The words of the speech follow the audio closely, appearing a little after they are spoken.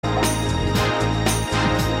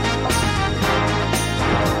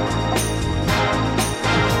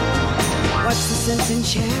and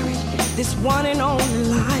sharing this one and only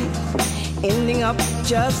life, ending up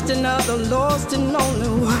just another lost and lonely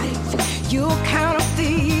wife. You'll count up the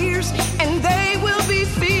years and they will be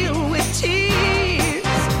filled with tears.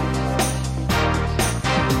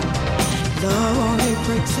 Love only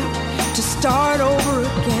breaks up to start over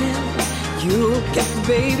again. You'll get the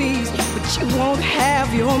babies, but you won't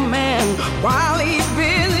have your man, while he's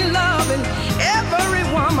busy loving every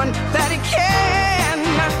woman that he can.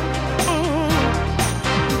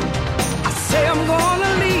 I say I'm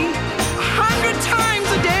gonna leave 100 times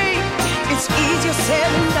a day. It's easier said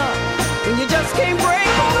than done when you just can't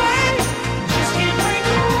break away. Just can't break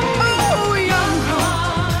away. Oh, young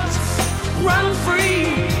hearts, run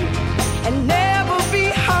free and never be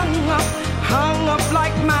hung up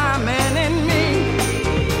like my man and me.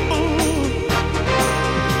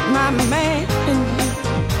 My man and me.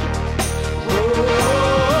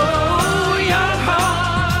 Oh, young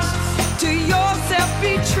hearts, to yourself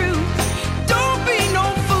be true. Don't be no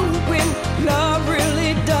fool when love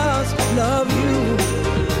really does love you.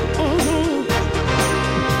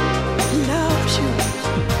 Loves you.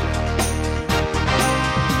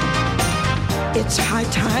 It's high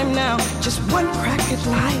time now, just one crack at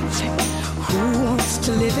life. Who wants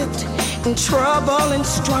to live it in trouble and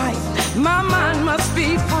strife? My mind must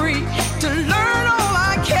be free to learn all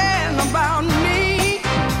I can about me.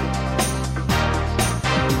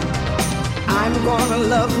 I'm gonna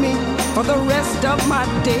love me for the rest of my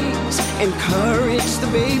days. Encourage the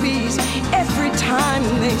babies every time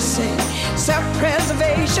they say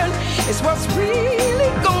self-preservation is what's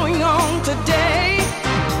really going on today.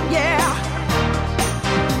 Yeah,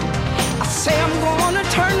 I say I'm gonna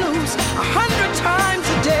turn loose 100 times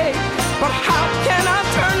a day, but how can I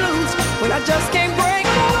turn loose when I just can't break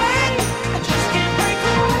away? I just can't break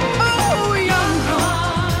away. Oh, young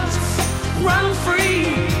hearts, run free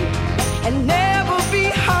and never be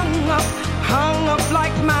hung up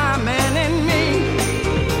like my man and me.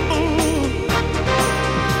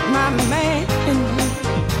 My man and me.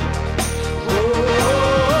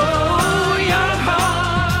 Oh, young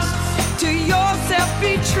hearts, to yourself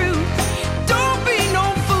be true. Don't be no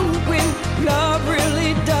fool when love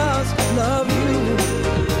really does love you.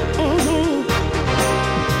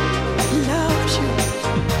 Loves you.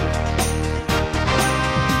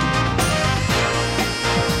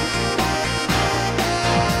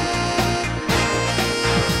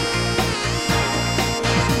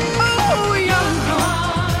 Oh, young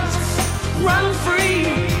hearts, run free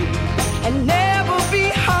and never be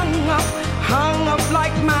hung up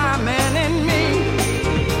like my man and me.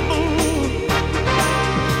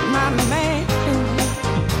 My man and me.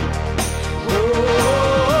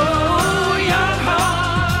 Oh, young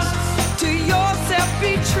hearts, to yourself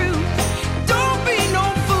be true. Don't be no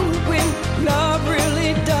fool when love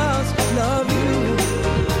really does love you.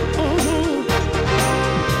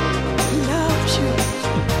 Loves you.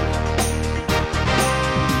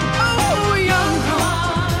 Oh, young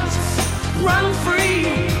hearts, run free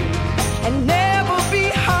and never be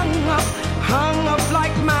hung up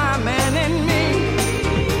like my man and me.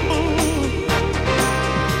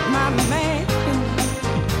 My man and me.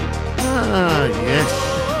 Ah, yes.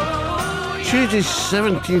 Tuesday,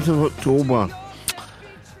 17th of October.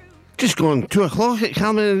 Just gone 2 o'clock at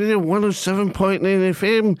Cameron Radio 107.9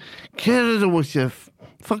 FM. Riddell with your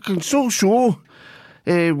fucking soul show.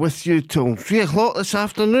 With you till 3 o'clock this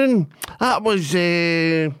afternoon. That was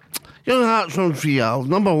Young Hearts on 3R,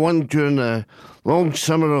 number one during the long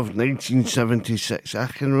summer of 1976. I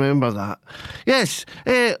can remember that. Yes,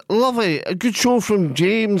 lovely. A good show from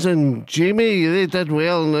James and Jamie. They did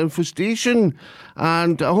well in the info station.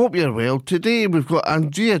 And I hope you're well. Today we've got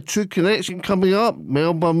Andrea, True Connection coming up.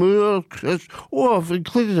 Melba Moore, Chris. Oh, I've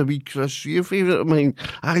included a wee Chris, your favourite of mine,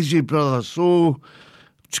 Izzy Brother. So,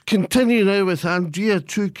 to continue now with Andrea,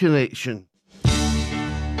 True Connection. How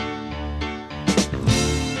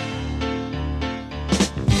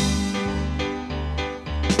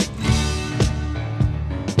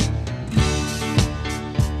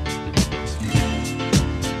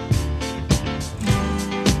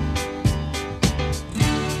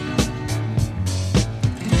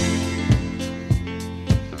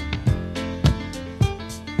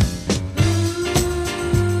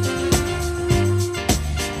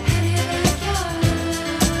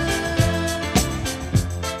do you like your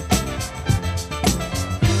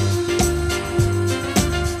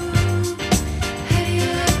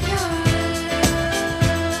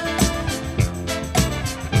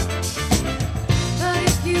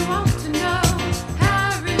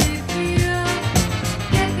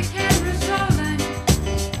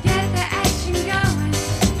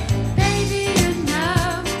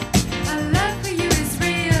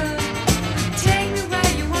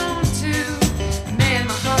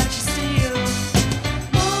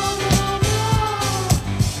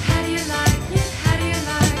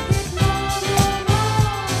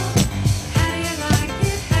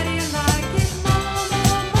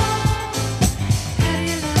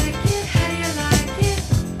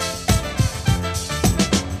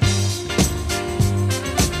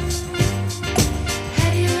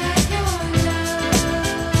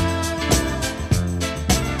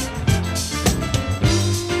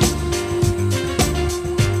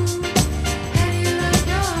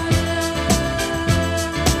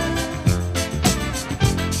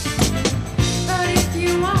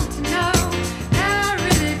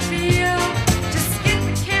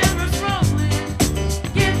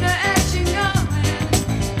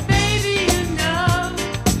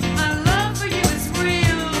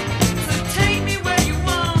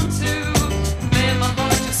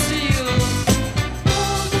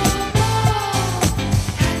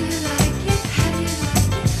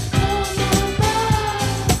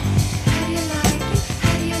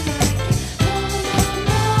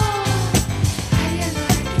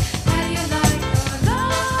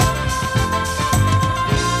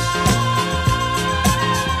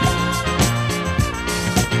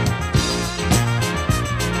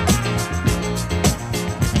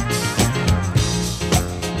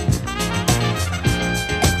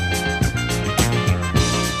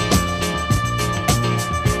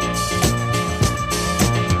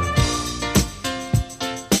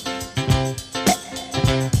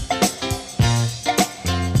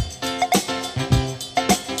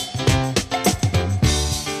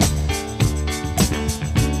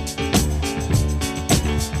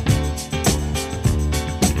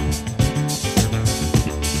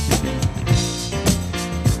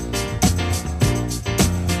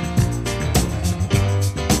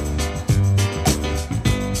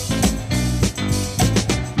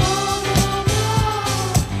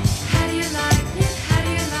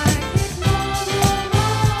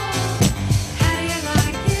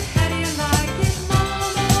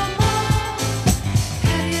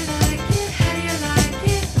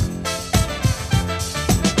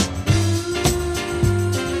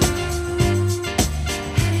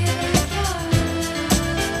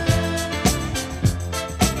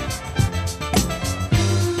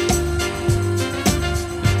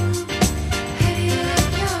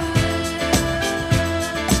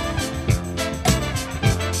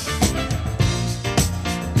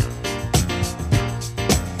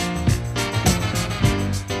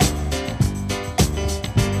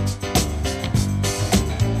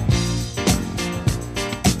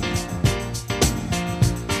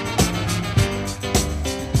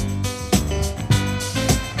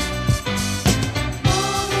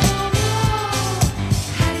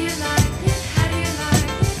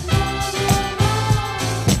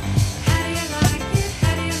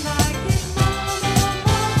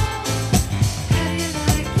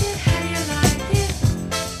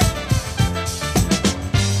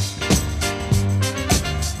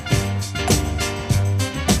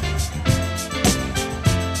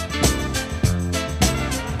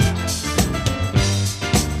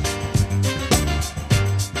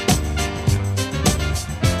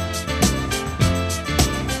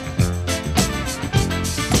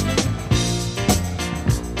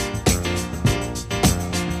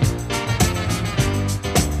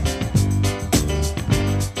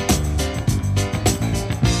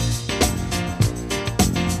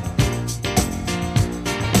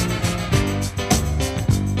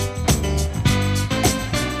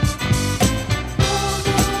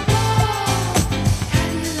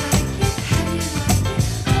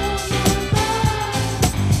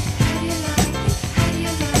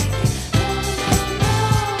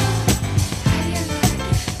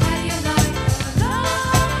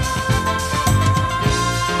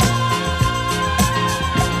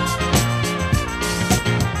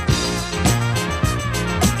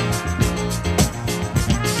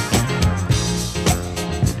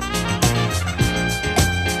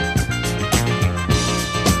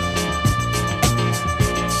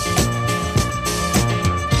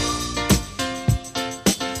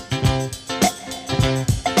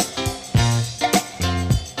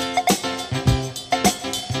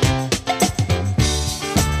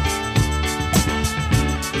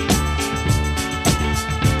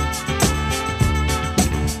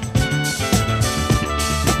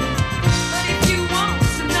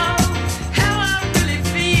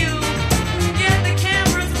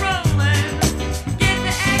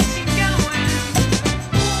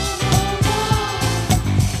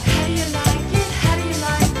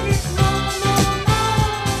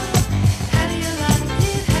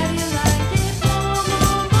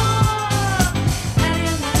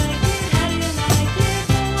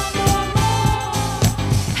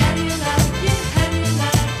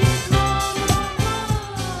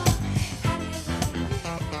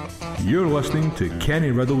You're listening to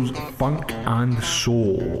Kenny Riddell's Funk and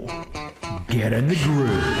Soul. Get in the groove.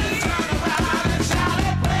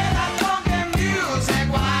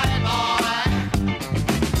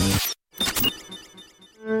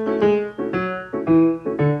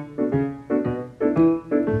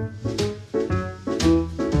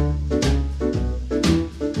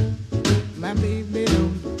 My baby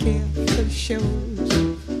don't care for shows.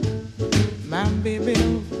 My baby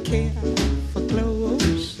don't care for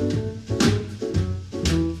clothes.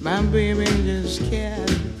 My baby just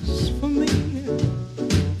cares for me.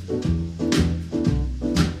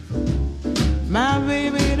 My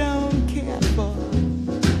baby don't care for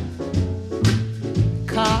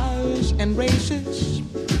cars and races.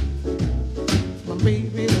 My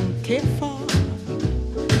baby don't care for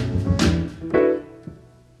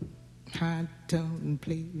high tone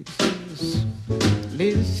places.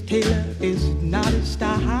 Liz Taylor is not a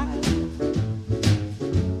style,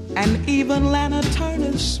 and even Lana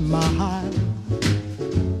Turner's smile,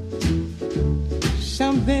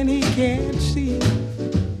 something he can't see.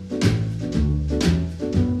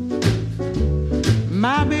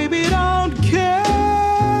 My baby don't care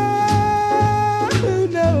who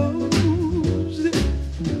knows.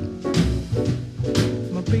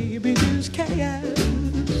 My baby just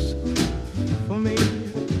cares for me.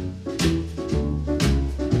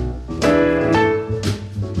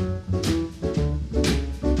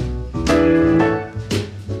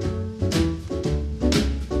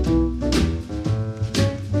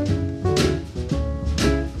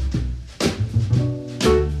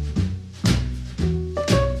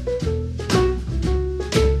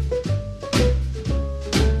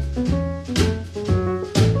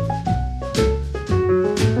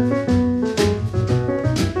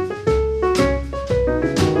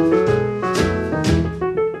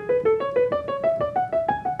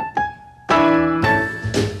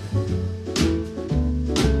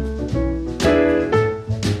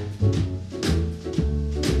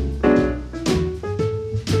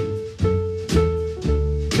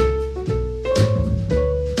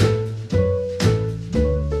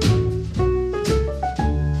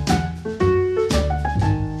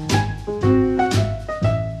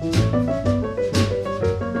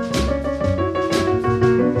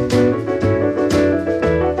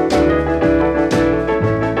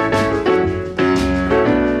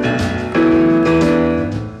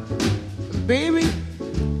 Baby,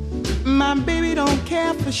 my baby don't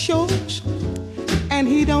care for shows, and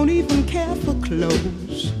he don't even care for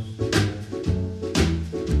clothes.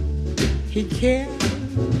 He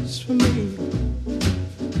cares for me.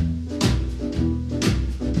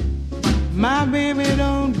 My baby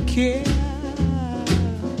don't care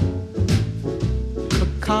for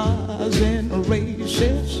cars and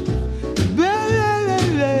races.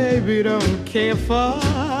 Baby don't care for,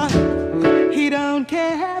 he don't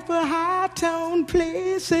care for high-tone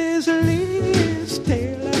places. Liz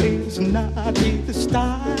Taylor is not his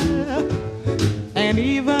style, and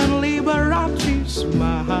even Liberace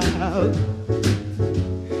smile,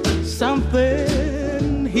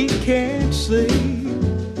 something he can't see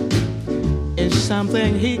is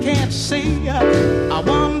something he can't see. I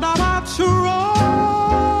wonder what's wrong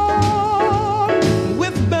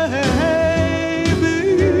with baby.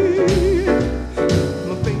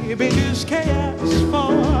 My baby just cares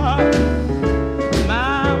for,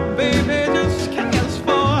 my baby just cares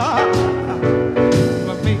for,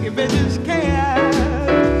 my baby just cares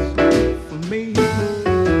for me.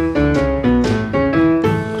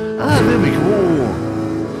 There we go.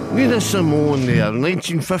 Nina Simone there,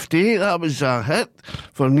 1958, that was a hit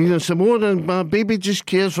for Nina Simone, and My Baby Just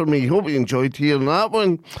Cares For Me. Hope you enjoyed hearing that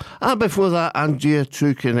one. And before that, Andrea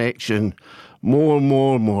True Connection.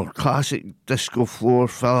 More classic disco floor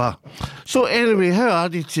filler. So anyway, how are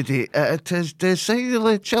you today? It is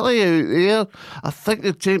decidedly chilly out there. I think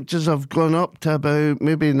the temperatures have gone up to about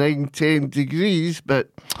maybe 9-10 degrees,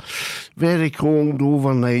 but very cold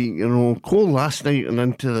overnight, you know, cold last night and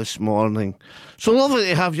into this morning. So lovely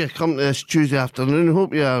to have you come to this Tuesday afternoon.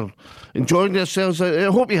 Hope you are enjoying yourselves out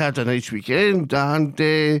there. Hope you had a nice weekend, and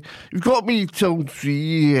you've got me till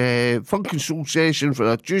 3 Funk and Soul session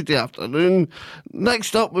for a Tuesday afternoon.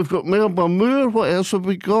 Next up we've got Melba Moore. What else have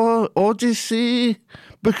we got? Odyssey,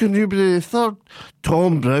 Booker Newbury III,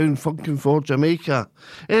 Tom Brown, Funkin' for Jamaica.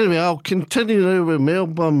 Anyway, I'll continue now with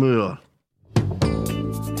Melba Moore.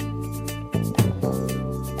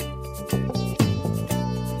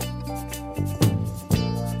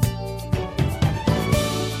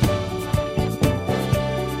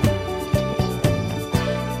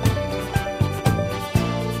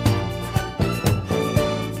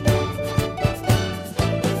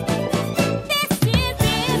 This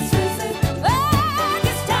is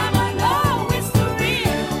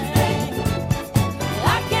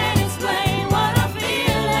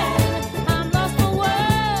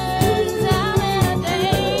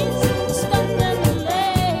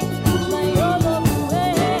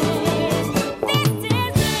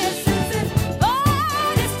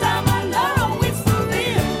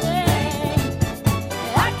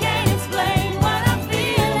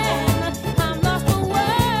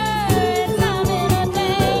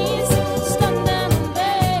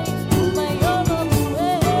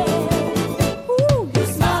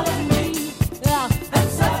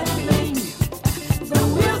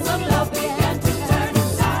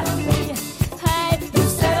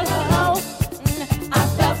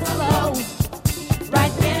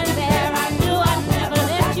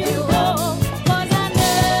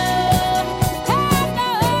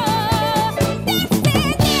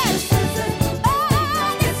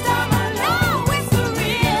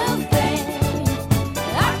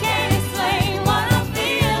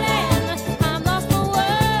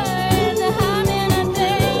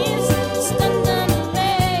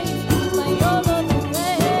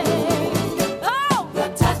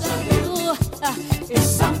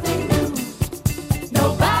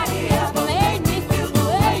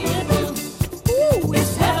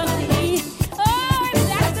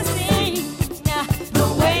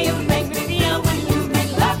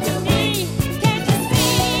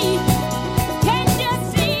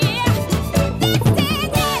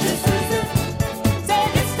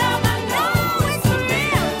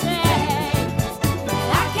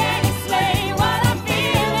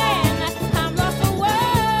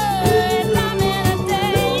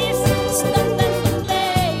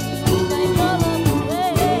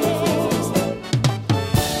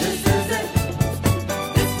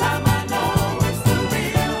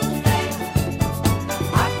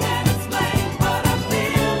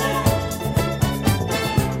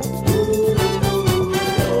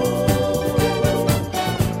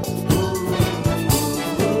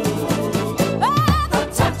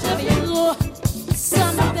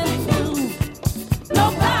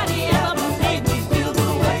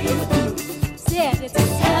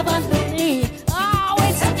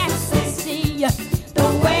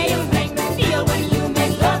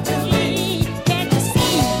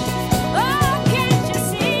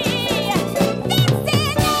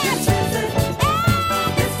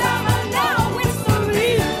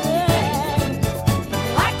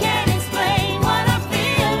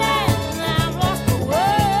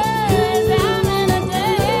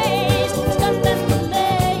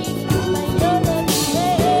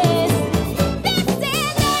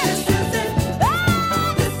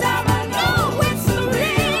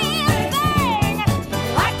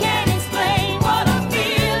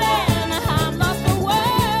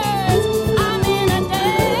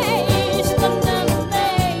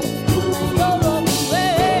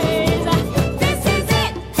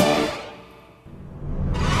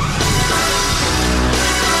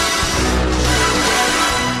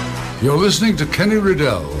You're listening to Kenny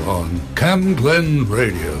Riddell on Cam Glen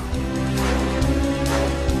Radio.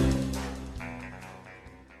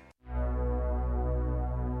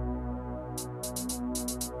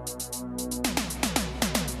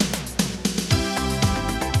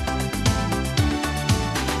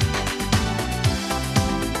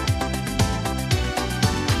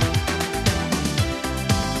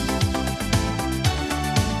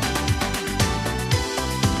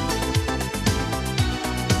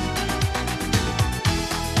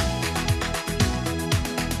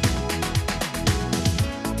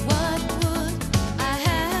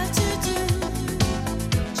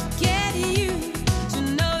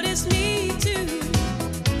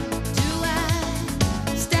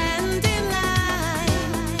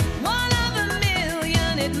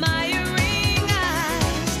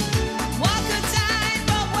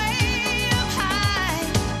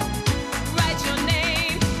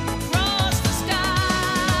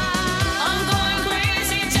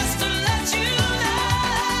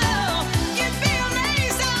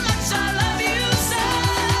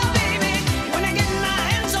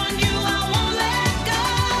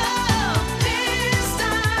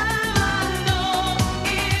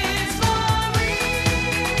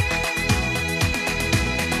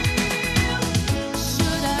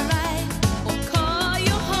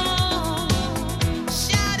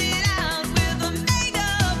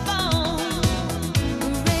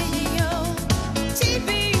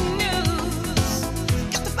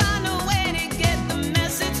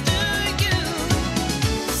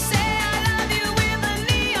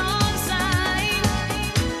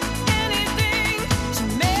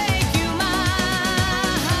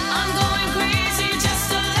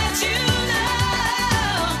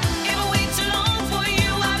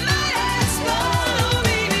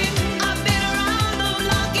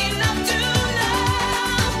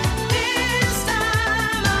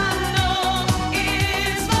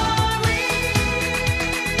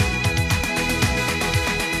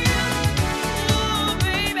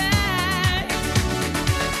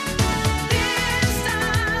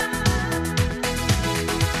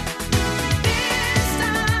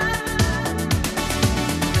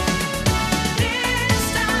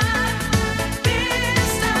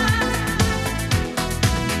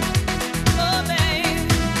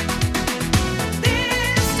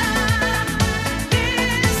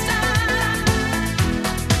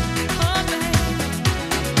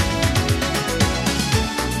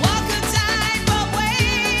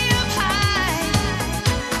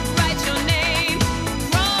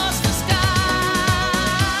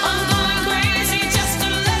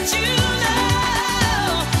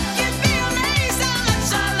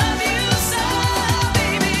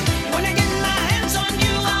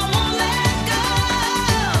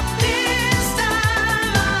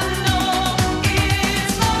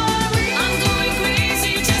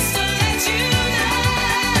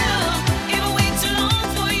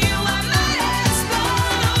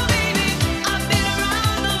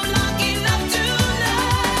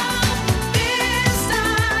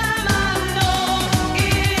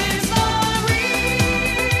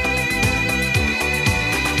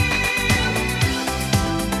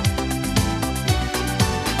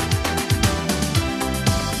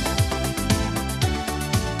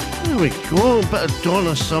 We go, a bit of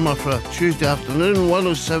Donna Summer for a Tuesday afternoon,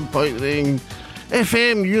 107.9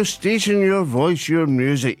 FM, your station, your voice, your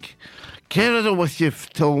music. Riddell with you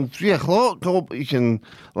till 3 o'clock. Hope you can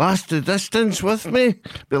last the distance with me.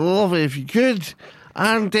 Be lovely if you could.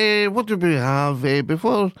 And what did we have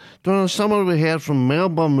before Donna Summer? We heard from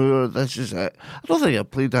Melbourne Moore. This is it. I don't think I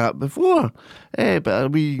played that before, but a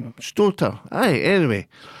wee stoter. Aye, anyway.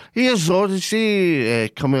 Here's Odyssey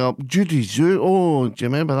coming up. Judy Zoo. Oh, do you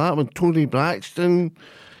remember that one? Tony Braxton.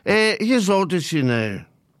 Here's Odyssey now.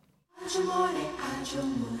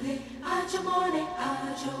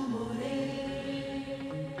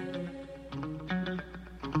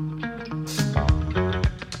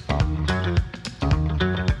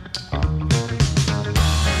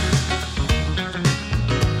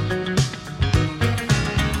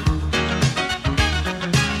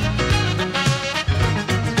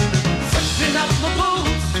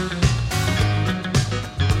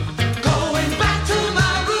 Going back to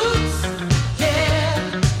my roots, yeah.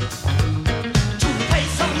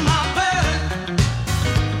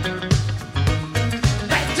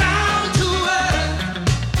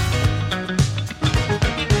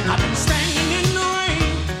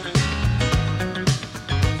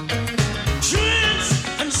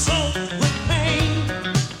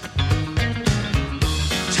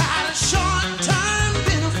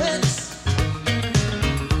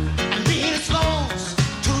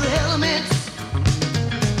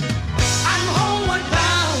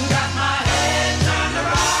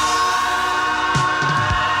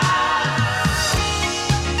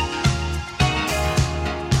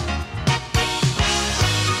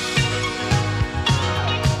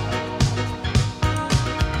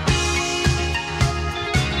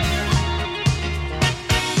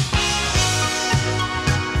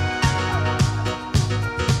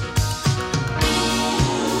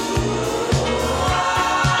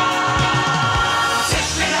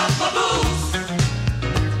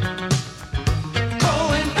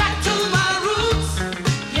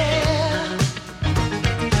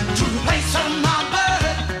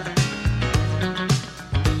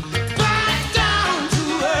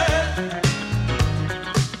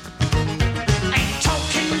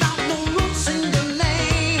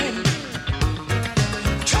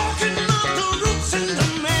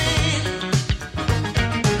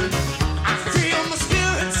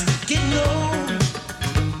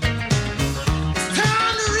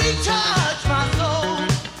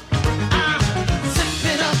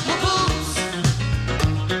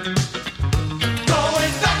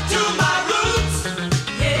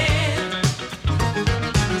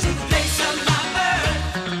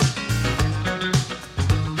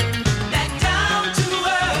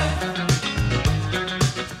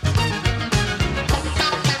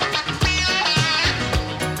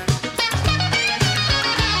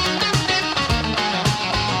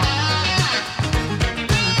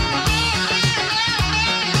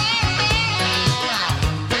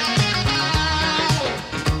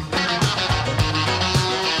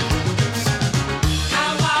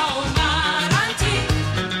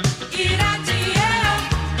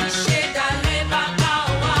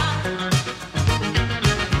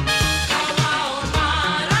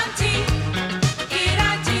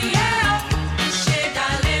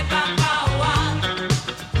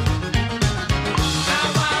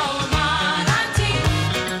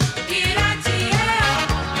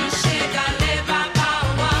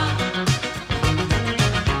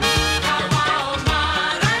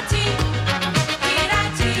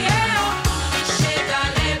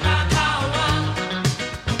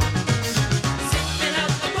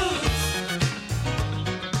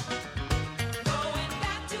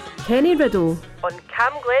 Kenny Riddell on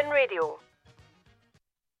Cam Glen Radio.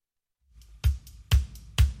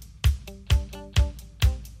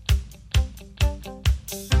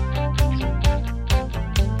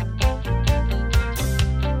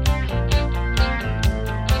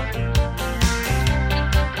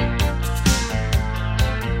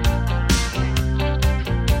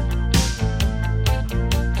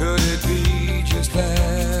 Could it be just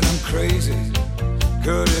that I'm crazy?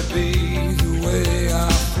 Could it be the way I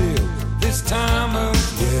feel this time of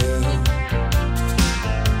year?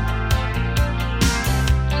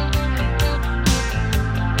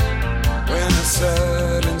 When a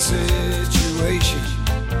certain situation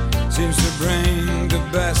seems to bring the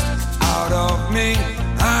best out of me,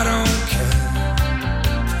 I don't care.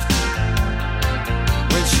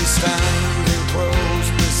 When she's standing close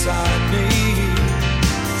beside me,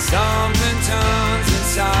 something turns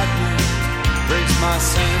inside me, brings my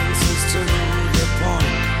senses to the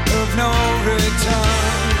point of no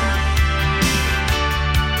return.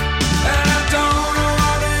 And I don't know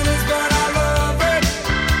what it is, but I love it.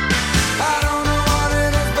 I don't know what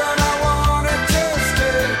it is, but I want it to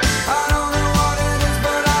stay. I don't know what it is,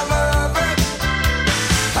 but I love it.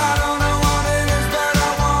 I don't know what it is, but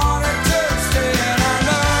I want it to stay. And I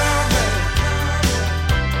love it.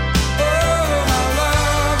 Oh, I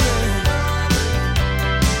love it.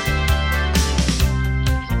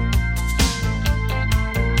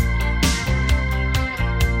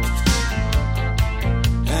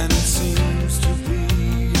 And it seems to be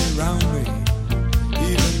around me,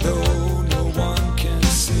 even though no one can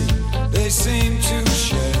see. They seem to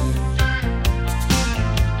share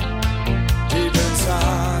deep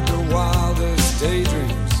inside the wildest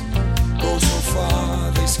daydreams. Go so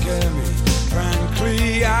far, they scare me.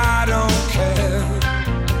 Frankly, I don't care.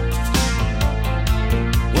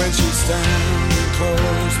 When she's standing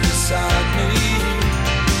close beside me,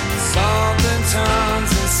 something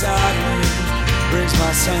turns inside me, brings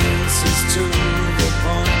my senses to the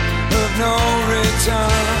point of no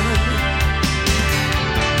return.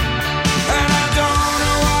 And I don't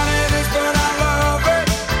know what it is, but I love it.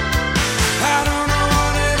 I don't know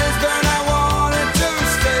what it is, but I want it to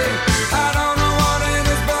stay. I don't know what it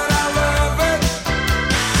is, but I love it.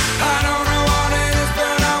 I don't know what it is,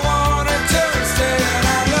 but I want it to stay. And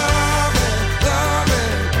I love it, love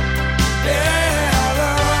it. Yeah, I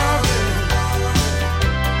love it.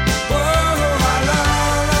 Whoa, I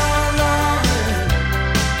love, love, love it.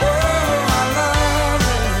 Whoa, I love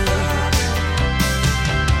it.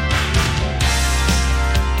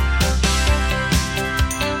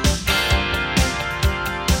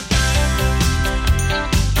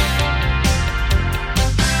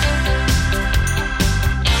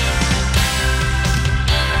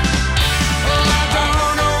 I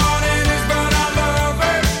don't know what it is, but I love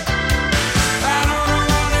it. I don't know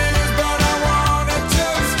what it is, but I want it to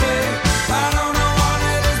stay. I don't know what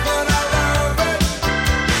it is, but I love it.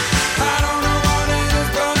 I don't know what it is,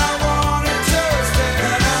 but I want it to stay.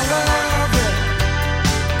 And I love it.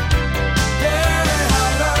 Yeah,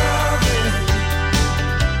 I love it.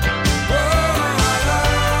 Whoa, I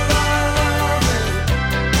love, love it.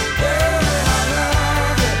 Yeah, I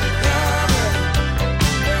love it, love it.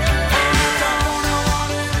 I don't know what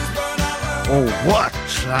it is, but I love it. Oh, what a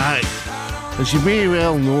track. As you may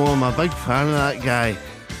well know, I'm a big fan of that guy.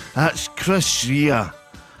 That's Chris Rea.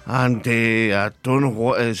 And I don't know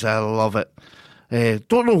what it is, I love it.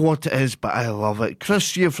 Don't know what it is, but I love it.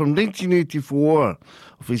 Chris Rea from 1984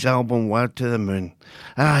 of his album Word to the Moon.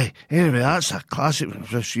 Aye, anyway, that's a classic from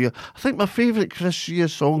Chris Rea. I think my favourite Chris Rea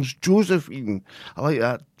song's Josephine. I like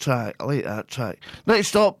that track.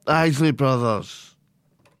 Next up, the Isley Brothers.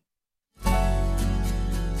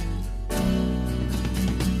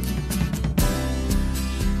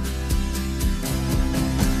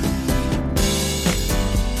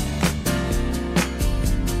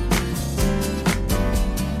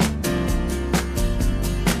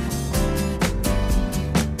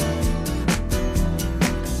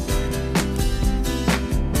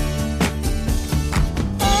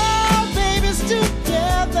 All babies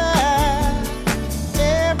together,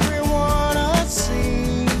 every one a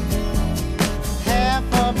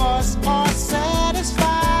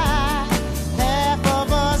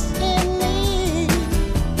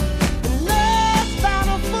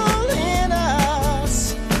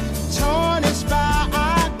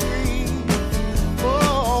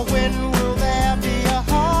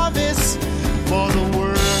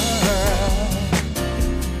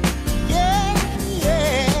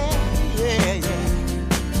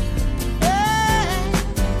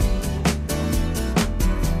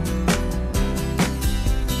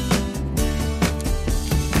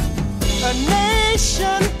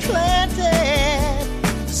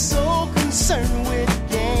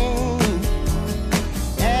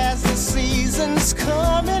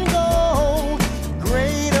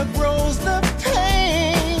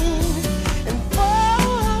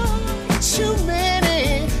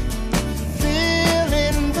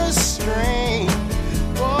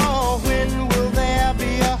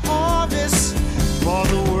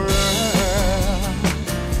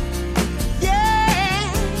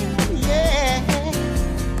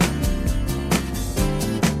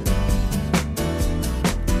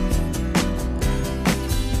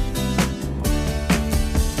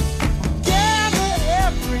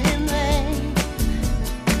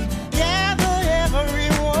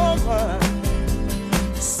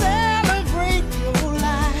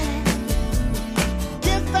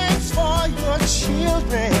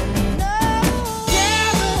children.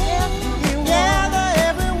 Gather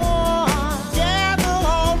everyone, gather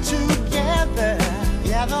all together,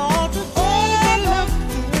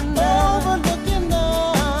 overlooking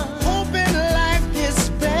us, hoping life gets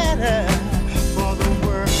better for the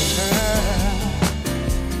world.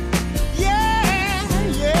 Yeah,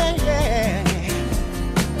 yeah, yeah.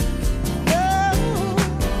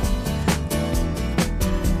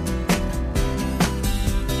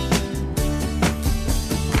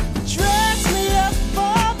 Dress me up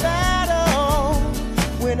for battle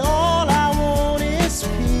when all I want is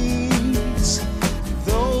peace.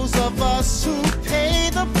 Those of us who pay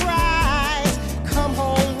the price come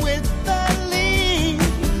home with the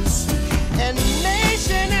least. And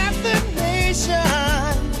nation after nation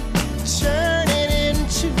turning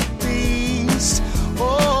into beast.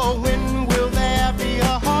 Oh, when will there be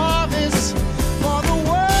a harvest for the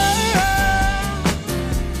world?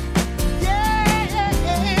 Yeah,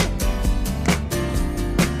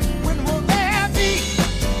 when will there be?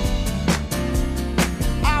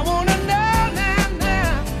 I wanna know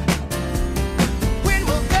now. When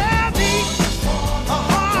will there be a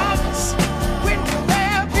harvest? When will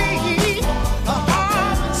there be a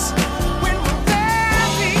harvest? When will there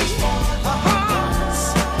be a harvest?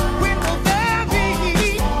 When will there be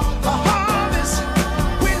a harvest?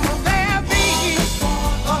 When will there be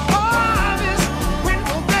a harvest? When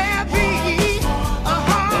will there be a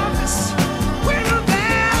harvest? When will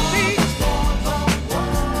there be?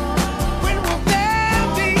 When will there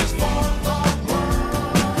be?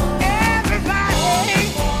 Everybody,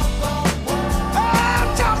 I'm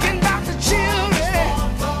talking about the children.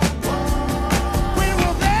 When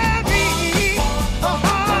will there be a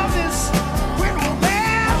harvest? When will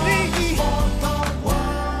there be?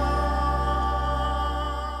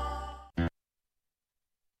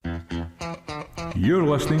 You're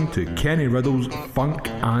listening to Kenny Riddell's Funk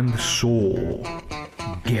and Soul.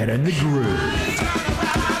 Get in the groove.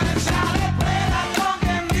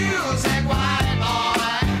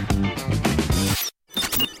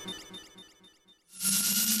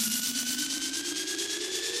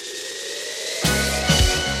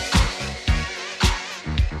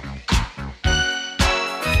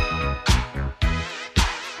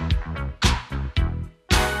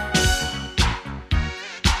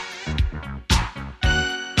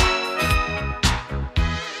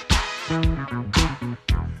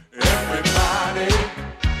 Everybody,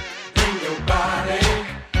 bring your body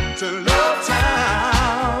to Love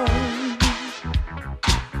Town.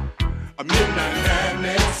 A midnight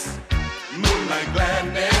madness, moonlight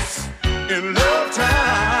gladness in Love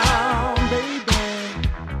Town, baby.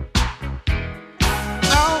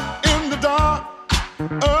 Out in the dark,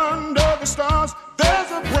 under the stars,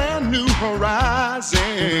 there's a brand new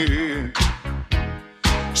horizon.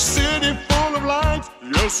 City full of lights,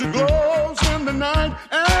 yes, it glows in the night,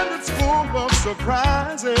 and it's full of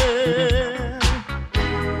surprises.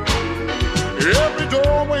 Every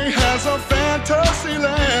doorway has a fantasy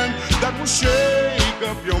land that will shake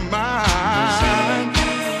up your mind.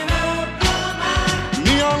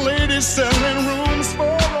 Neon ladies selling rooms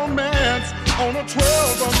for romance on a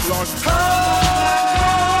 12 o'clock time.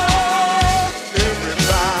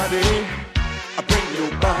 Everybody, bring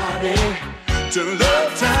your body to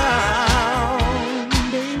Love Town,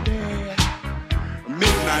 baby.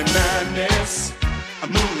 Midnight madness, a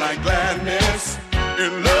moonlight gladness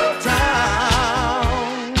in Love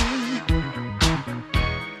Town.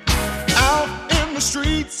 Out in the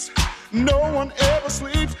streets, no one ever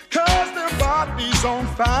sleeps, 'cause their body's on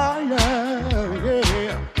fire,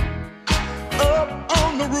 yeah. Up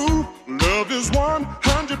on the roof, love is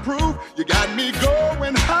 100 proof. You got me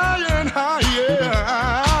going higher and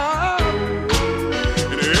higher.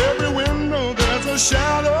 A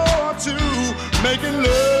shadow or two, making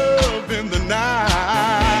love in the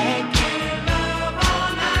night.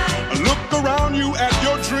 Look around you at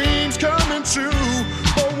your dreams coming true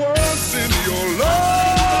for once in your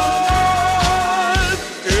life.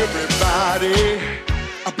 Everybody,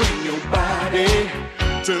 bring your body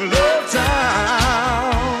to Love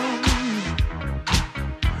Town.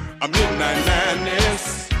 A midnight madness,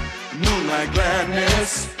 moonlight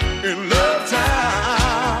gladness in Love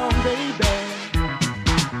Town, baby.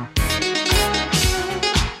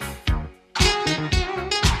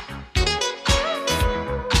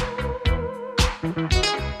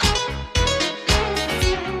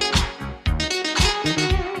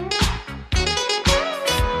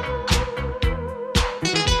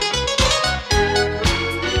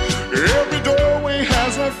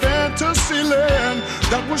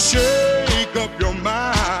 That will shake up your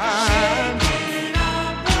mind.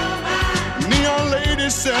 Neon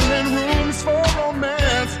ladies selling rooms for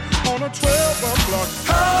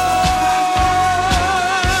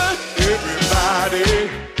Everybody,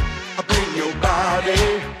 bring your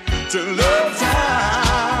body to Love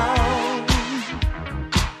Town.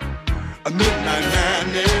 A midnight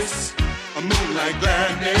madness, a moonlight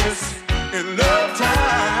gladness in Love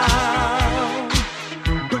Town.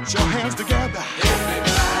 Put your hands together.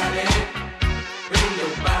 Everybody, bring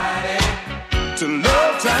your body to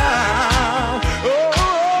Love Town.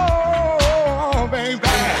 Oh, baby.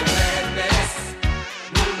 Gladness,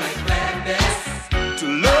 moonlight gladness to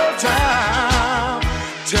Love Town.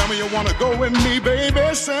 Tell me you wanna go with me, baby.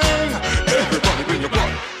 Sing. Everybody bring your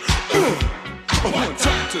body. One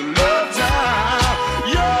time to Love Town.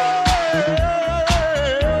 Yeah.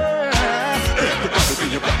 Everybody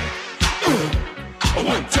bring your body.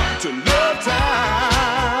 One time to Love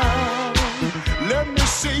Town. Let me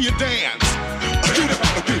see you dance. Get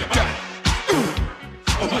it down.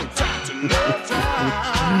 One time to Love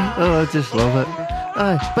Town. Oh, I just love it.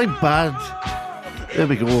 Aye, Big Bad. There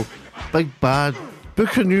we go. Big Bad.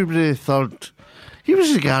 Booker Newbury III. He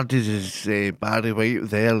was regarded as Barry White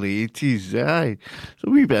of the early 80s. Aye. So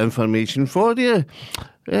a wee bit of information for you.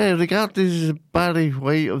 Regarded as Barry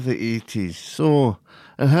White of the 80s. So,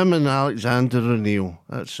 and him and Alexander O'Neill.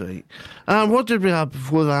 That's right. And what did we have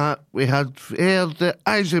before that? We had heard the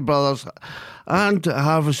Isley Brothers and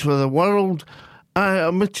Harvest for the World. I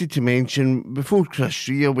omitted to mention, before Chris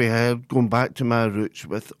Rea, we heard Going Back to My Roots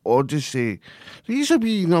with Odyssey. He's a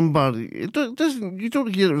wee number. You don't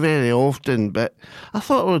hear it very often, but I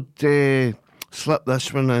thought I would slip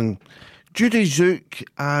this one in. Judy Zook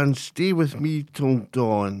and Stay With Me Till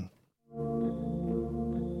Dawn.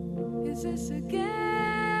 Is this a game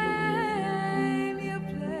you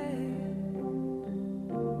play?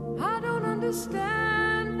 I don't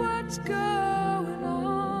understand what's going on.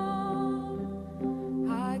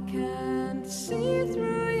 I can't see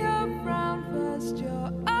through your frown. First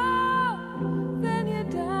you're up, then you're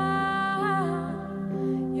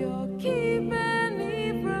down. You're keeping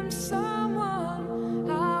me from someone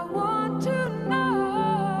I want to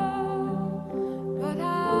know, but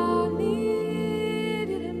I need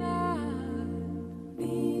you tonight.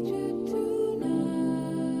 Need you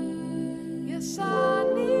tonight. Yes, I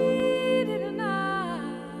need you tonight.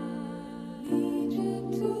 Need you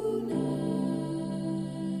tonight.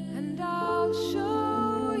 And I'll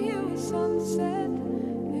show you a sunset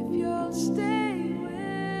if you'll stay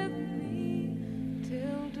with me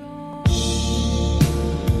till dawn.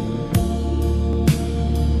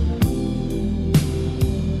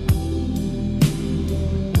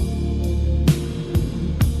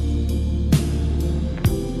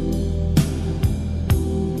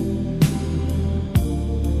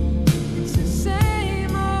 It's the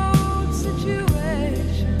same old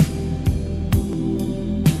situation.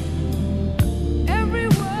 Every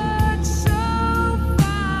word so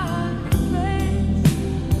finely placed.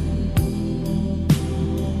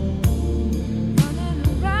 Running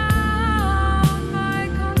around my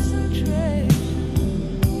concentration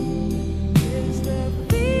is the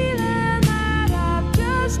feeling that I've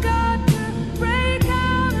just got to break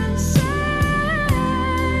out and say,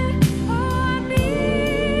 oh, I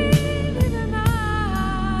need you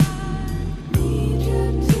tonight. Need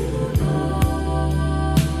you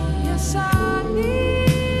tonight. Yes, I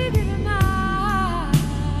need you tonight.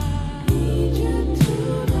 Need you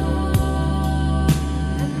tonight.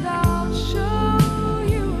 And I'll show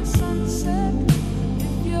you a sunset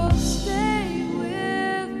if you'll stay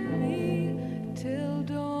with me till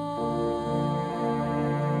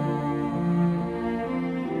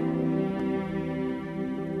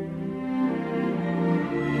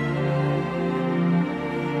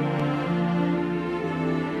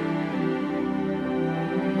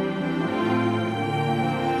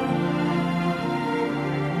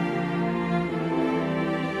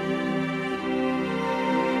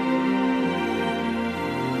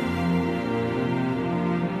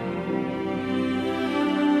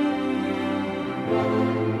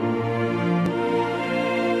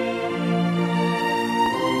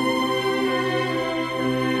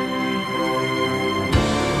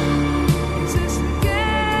Is this the game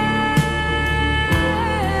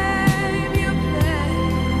you play?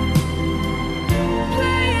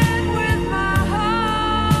 Playing with my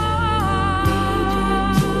heart.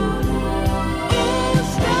 Oh,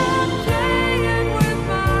 stop playing with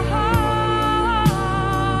my heart.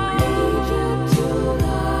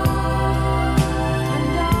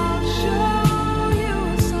 And I'll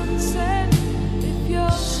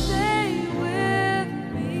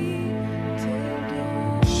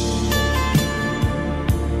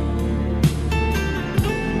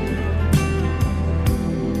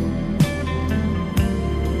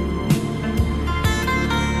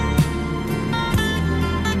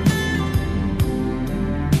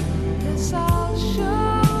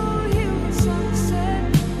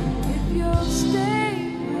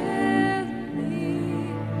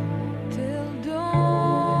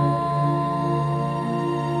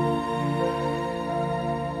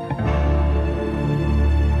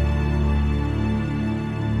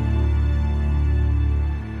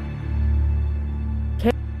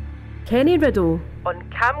Kenny Riddell on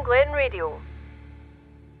Cam Glen Radio.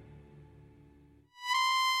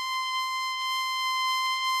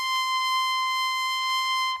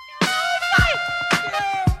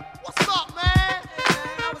 What's up, man?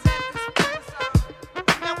 I was at this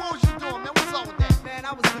man, what was you doing, man? What's up with that? Man,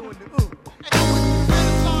 I was doing the ooh. And I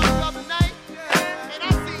was the other night, and I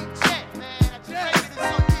seen Chet, man. I just made this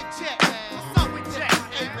up with Chet, man. What's up with Chet?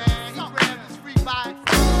 Hey, man, he grabbed his free bike.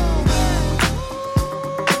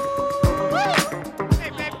 Hey,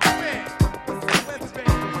 man, come here. What's up,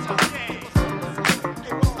 baby? What's up, yeah?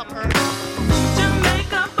 Hey, what's up, Earl?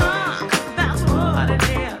 Jamaica funk, that's what it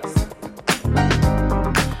is.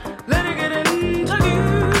 Let it get into you.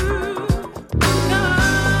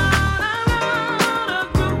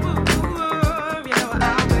 Groove, you know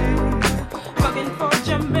I've been fucking for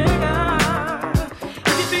Jamaica.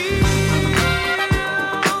 If you feel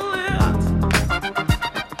it,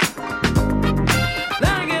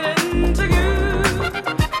 let it get into you.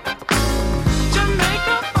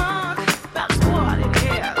 Jamaica funk, that's what it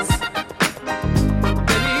is.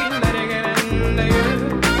 Baby, let it get into you.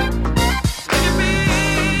 Let it be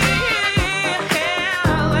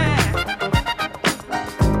hell,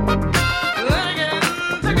 let it get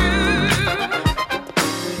into you.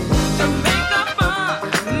 Jamaica funk,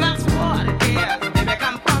 that's what it is. Baby,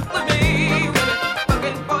 come funk with me, with it,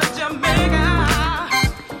 funkin' for Jamaica.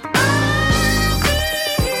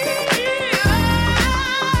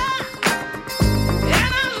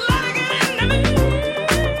 And I let it get into me.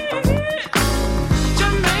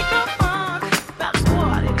 Jamaica funk, that's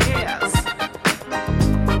what it is.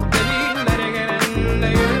 Baby, let it get into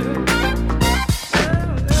you.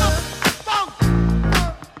 Funk! Funk!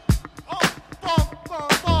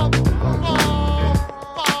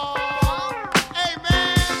 Hey,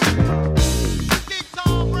 man. Big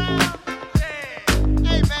Tom Brown.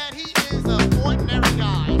 Hey, man, he is an ordinary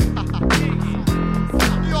guy.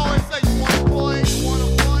 You always say you want a boy, you want a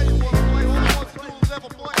boy, you want a boy. All he wants to do is have a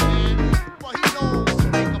boy, man. Well, he knows to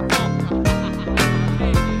make a funk.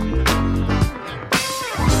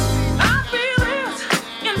 I feel it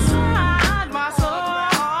inside my soul.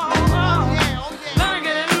 Let it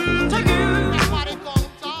get into you. That's why they call him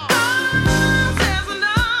Tom. There's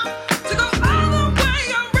enough to go all the way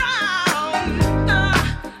around.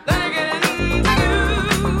 Let it get into you.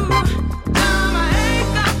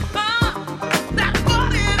 Jamaica funk, that's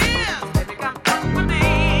what it is. Baby, come funk with me,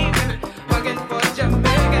 fucking for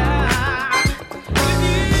Jamaica. If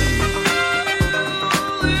you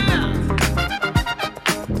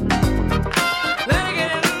let it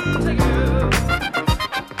get into you.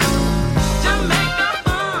 Jamaica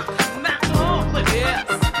funk, that's all it is.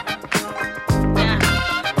 Yeah,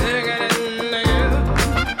 let it get into you.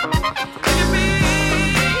 It could be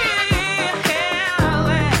hell,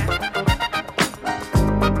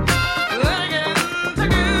 let it get into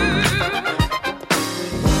you.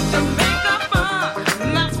 Jamaica funk,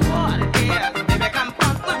 that's what it is. Baby, come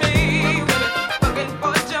funk with me, with it, funkin'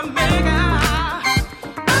 for Jamaica.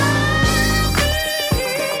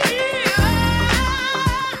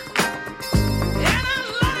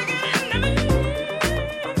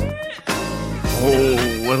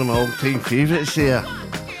 Oh, one of my all-time favourites there.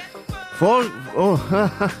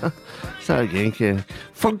 Start again, Ken.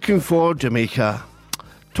 Funkin' for Jamaica.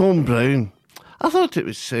 Tom Brown. I thought it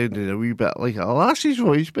was sounding a wee bit like a lassie's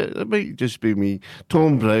voice, but it might just be me.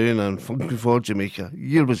 Tom Brown and Funkin' for Jamaica.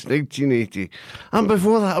 Year was 1980. And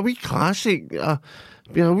before that, a wee classic.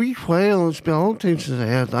 Been a wee while. It's been a long time since I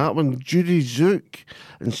heard that one. Judy Zook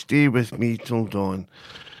and Stay With Me Till Dawn.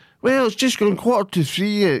 Well, it's just gone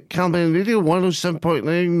 2:45 at Calman Radio,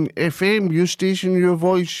 107.9 FM, your station, your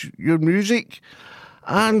voice, your music.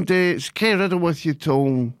 And it's Ken Riddell with you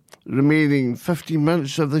till remaining 15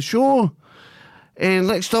 minutes of the show. And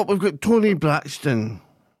next up, we've got Tony Braxton.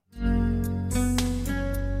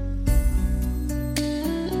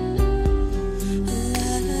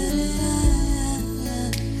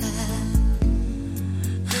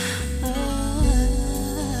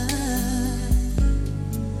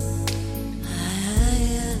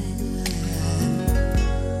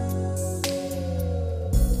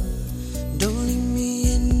 Don't leave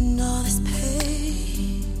me in all this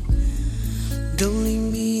pain. Don't leave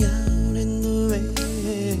me out in the rain.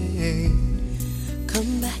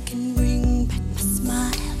 Come back and bring back my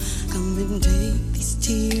smile. Come and take these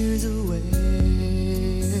tears away.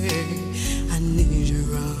 I need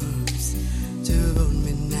your arms to hold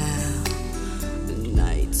me now. The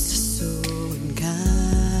nights are so unkind.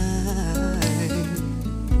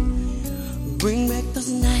 Bring back those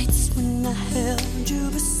nights when I held you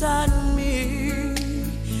beside me.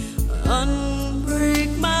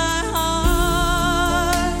 Unbreak my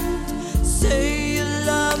heart.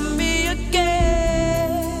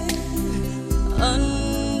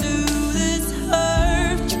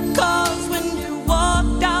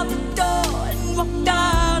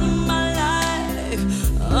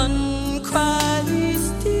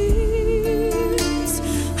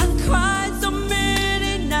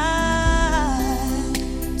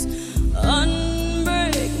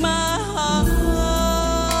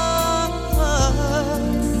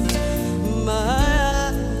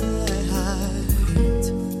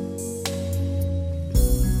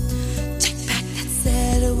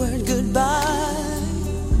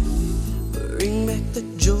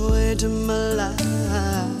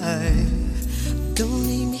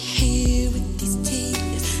 here with these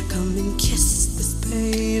tears. Come and kiss this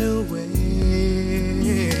pain away.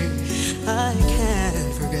 I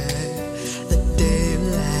can't forget the day you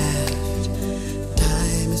left.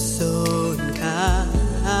 Time is so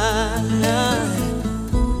unkind,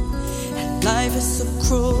 and life is so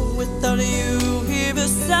cruel without you here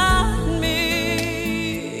beside me.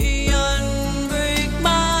 Unbreak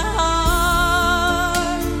my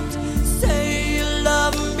heart. Say you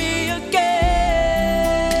love me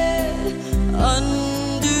again.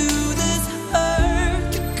 Undo this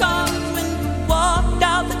hurt you caused when you walked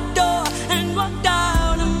out the door and walked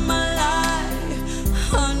out of my life.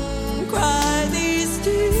 Uncry these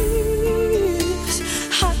tears.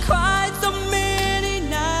 I cried so many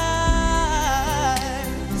nights.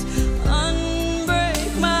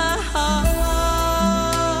 Unbreak my heart.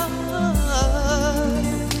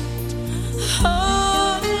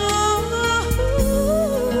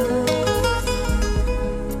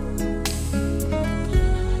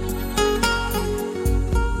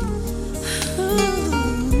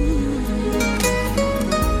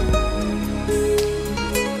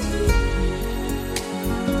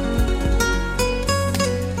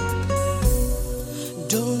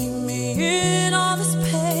 Don't leave me in all this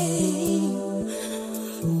pain.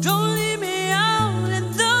 Don't leave me out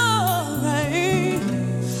in the rain.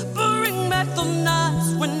 Bring back the nights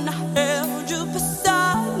when I held you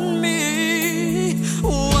beside me.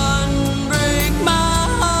 One break my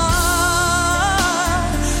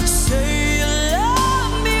heart. Say you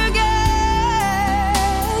love me again.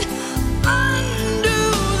 Undo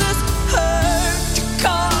this hurt you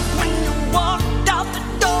caused when you walked out the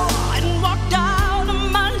door and walked out of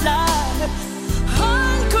my life.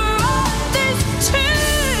 Uncry these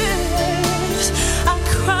tears. I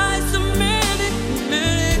cried so many,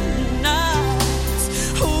 many nights.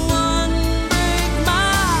 One break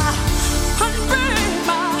my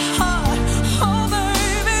heart. Oh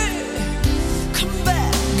baby, come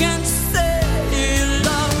back and say you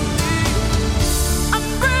love me.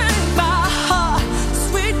 Unbreak my heart,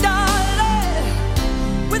 sweet darling.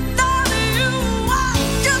 Without you, I'm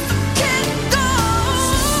just a kid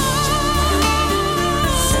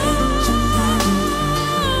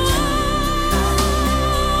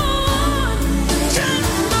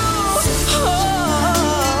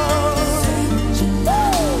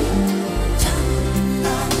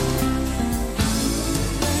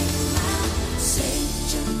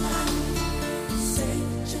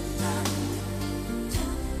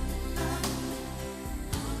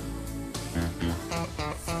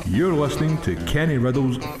You're listening to Kenny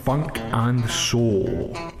Riddell's Funk and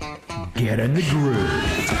Soul. Get in the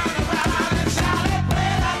groove.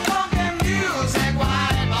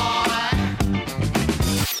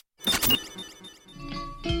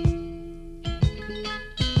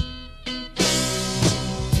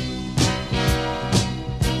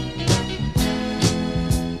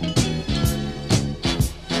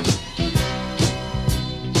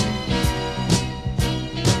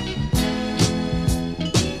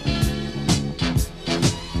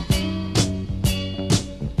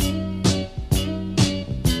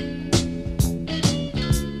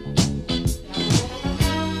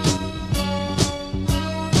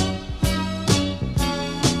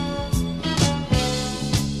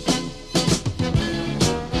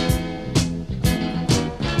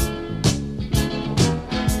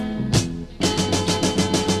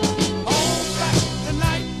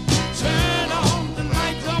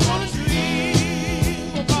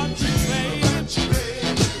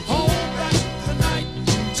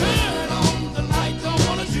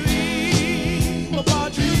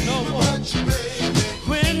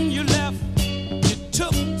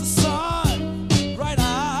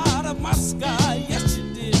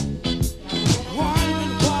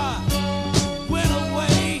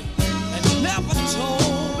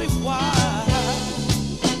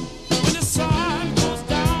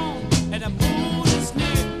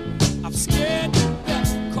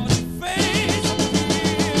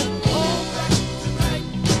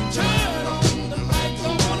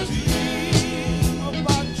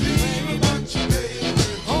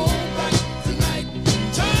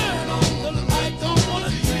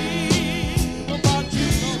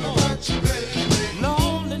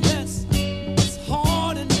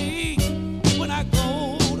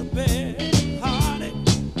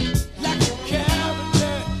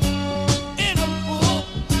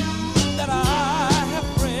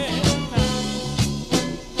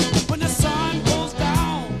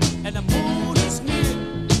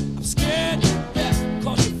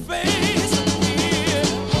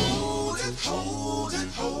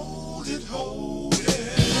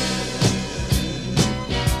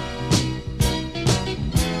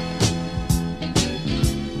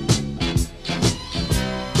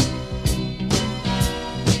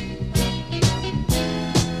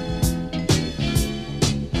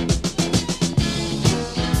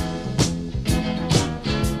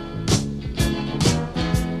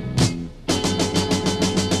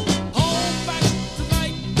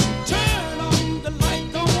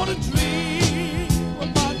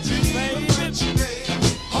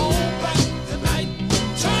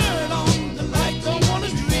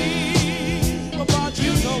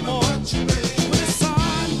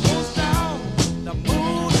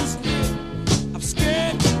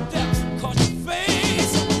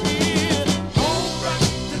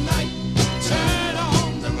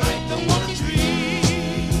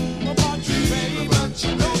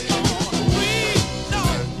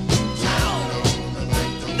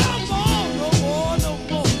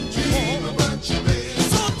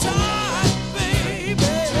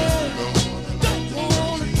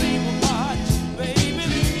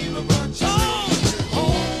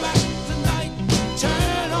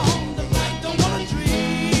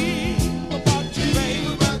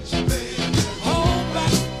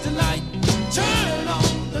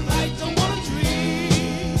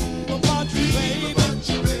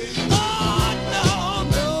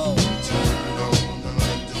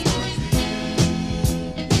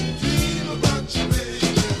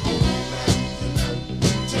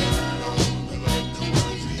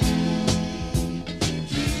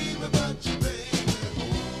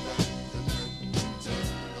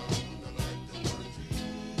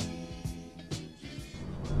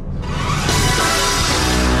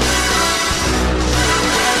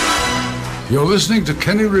 You're listening to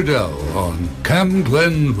Kenny Riddell on Cam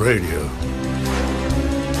Glen Radio.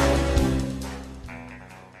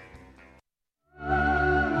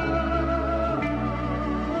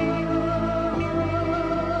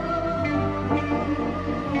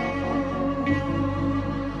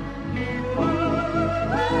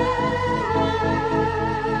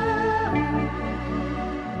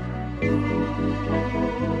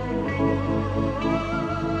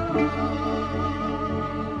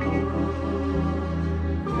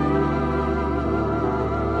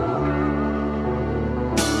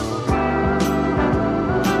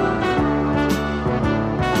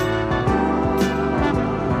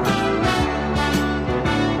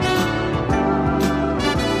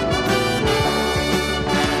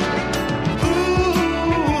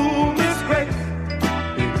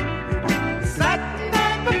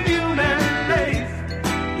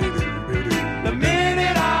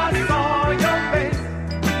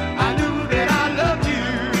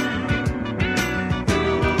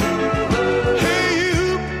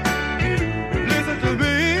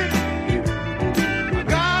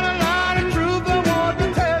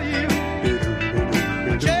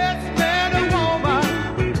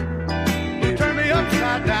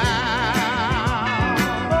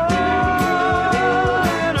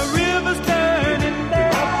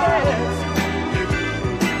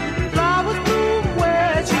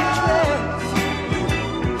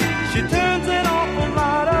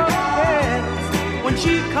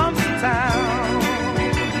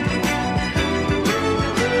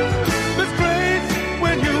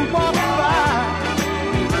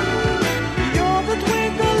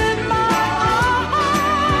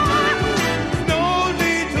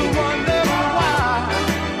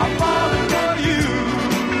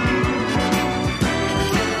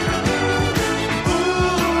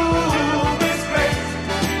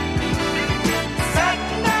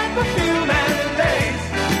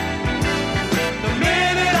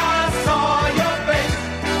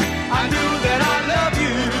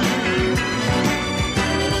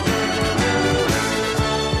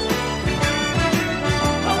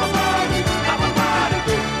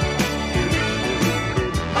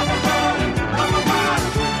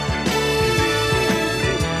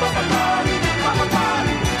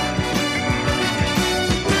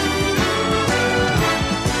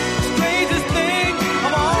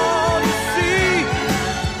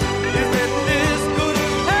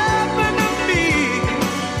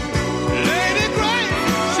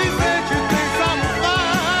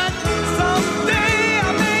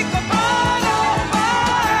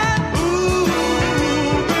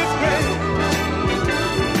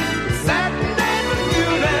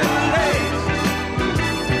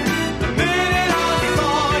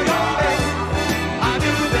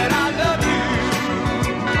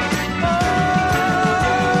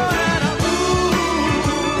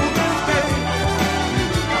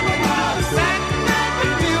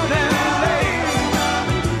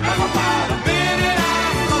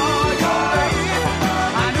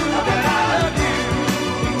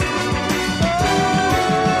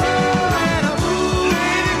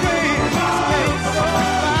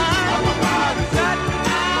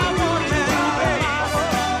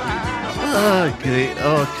 Great.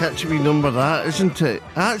 Oh, catchy wee number that, isn't it?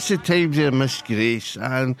 That's the Times of Miss Grace.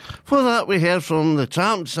 And for that we heard from the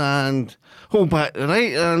Tramps and Hold Back the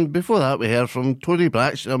Night. And before that we heard from Tony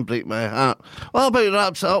Braxton and Break My Heart. Well, that about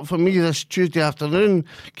wraps it up for me this Tuesday afternoon.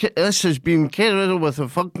 This has been Ken Riddell with a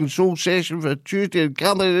fucking soul session for Tuesday in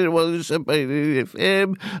Camden 107.8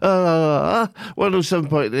 FM.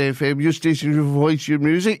 107.8 FM, your station, your voice, your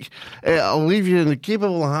music. I'll leave you in the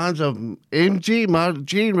capable hands of MJ, Mark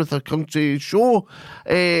Jane with her country show.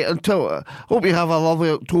 Until hope you have a lovely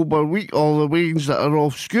October week, all the wains that are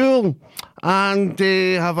off school. And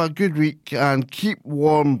have a good week and keep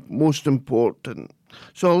warm, most important.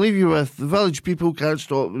 So I'll leave you with The Village People Can't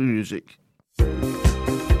Stop the Music.